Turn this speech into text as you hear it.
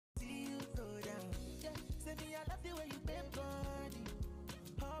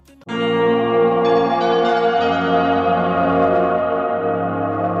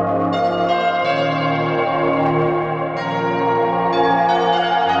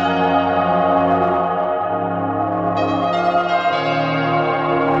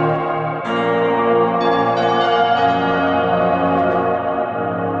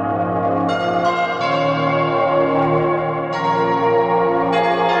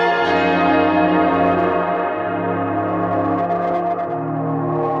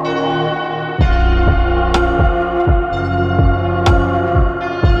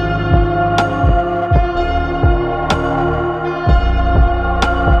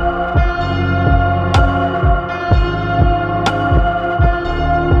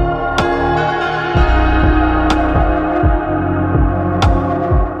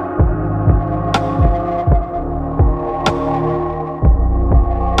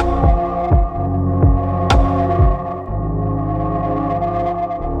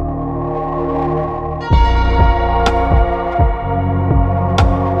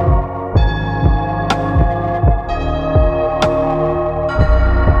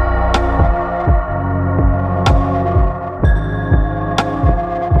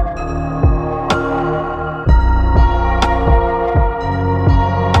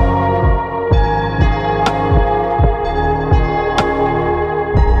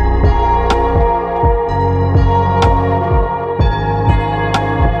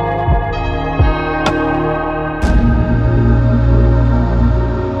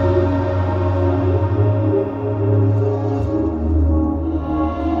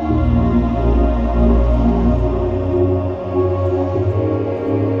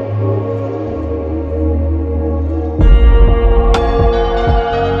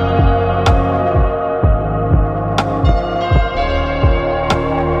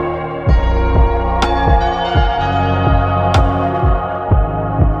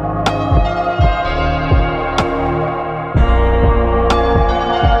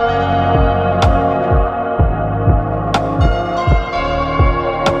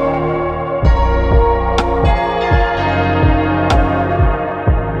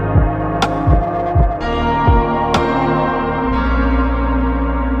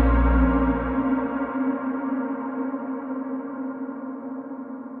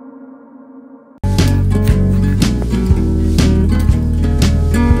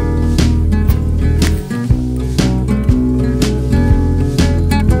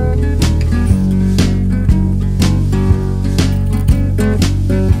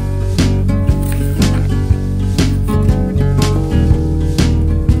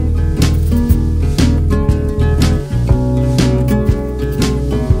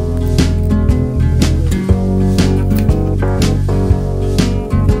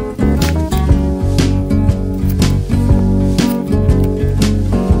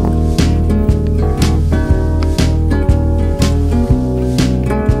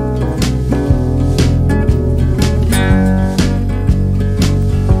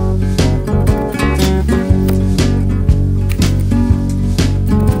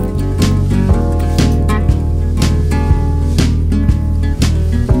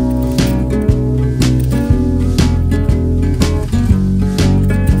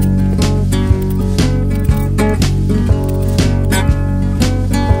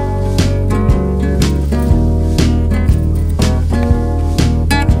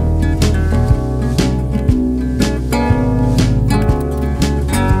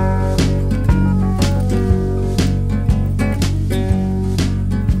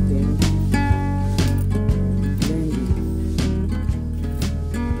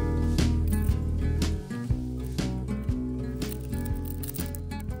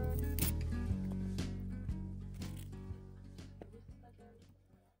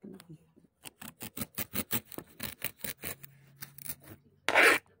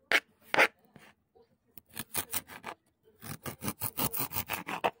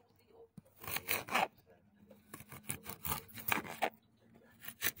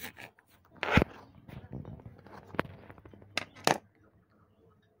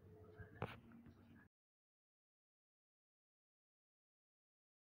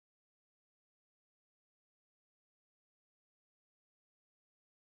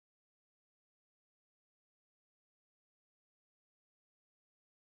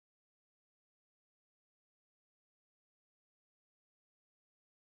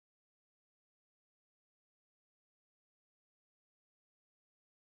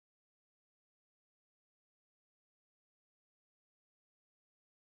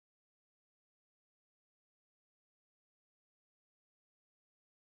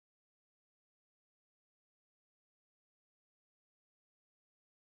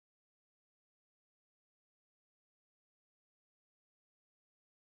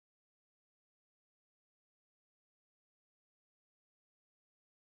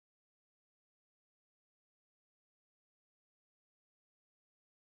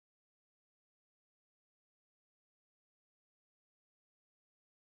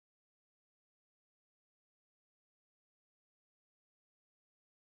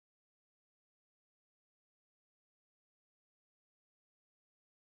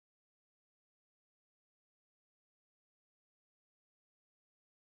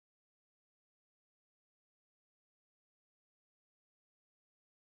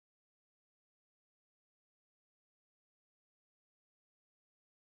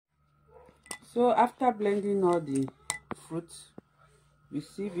So after blending all the fruits, we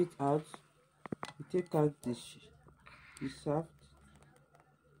sieve it out. We take out the shaft.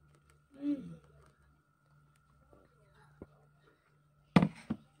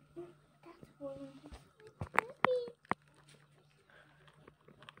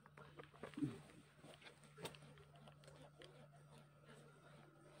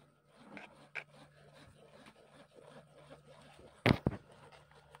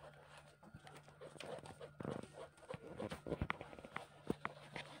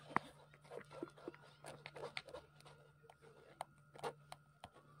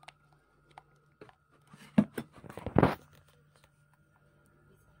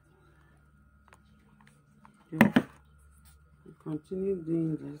 You continue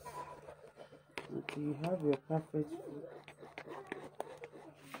doing this until you have your perfect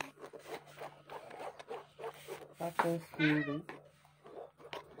smoothie.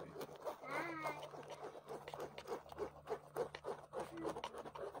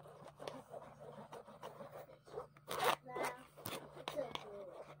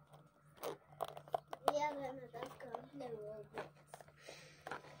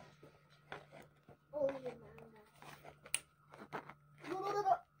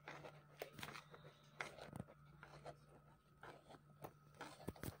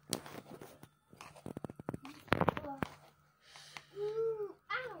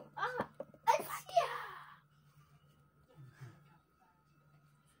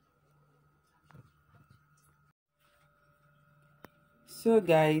 So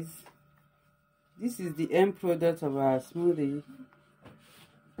guys, this is the end product of our smoothie.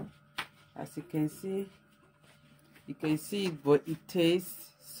 As you can see it, but it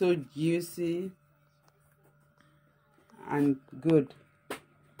tastes so juicy and good.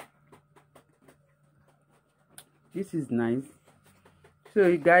 This is nice. So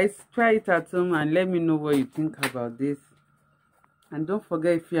you guys try it at home and let me know what you think about this. And don't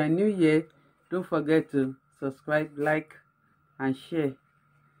forget, if you are new here, don't forget to subscribe, like and share.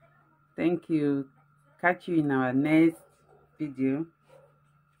 Thank you. Catch you in our next video.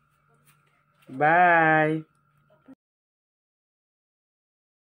 Bye.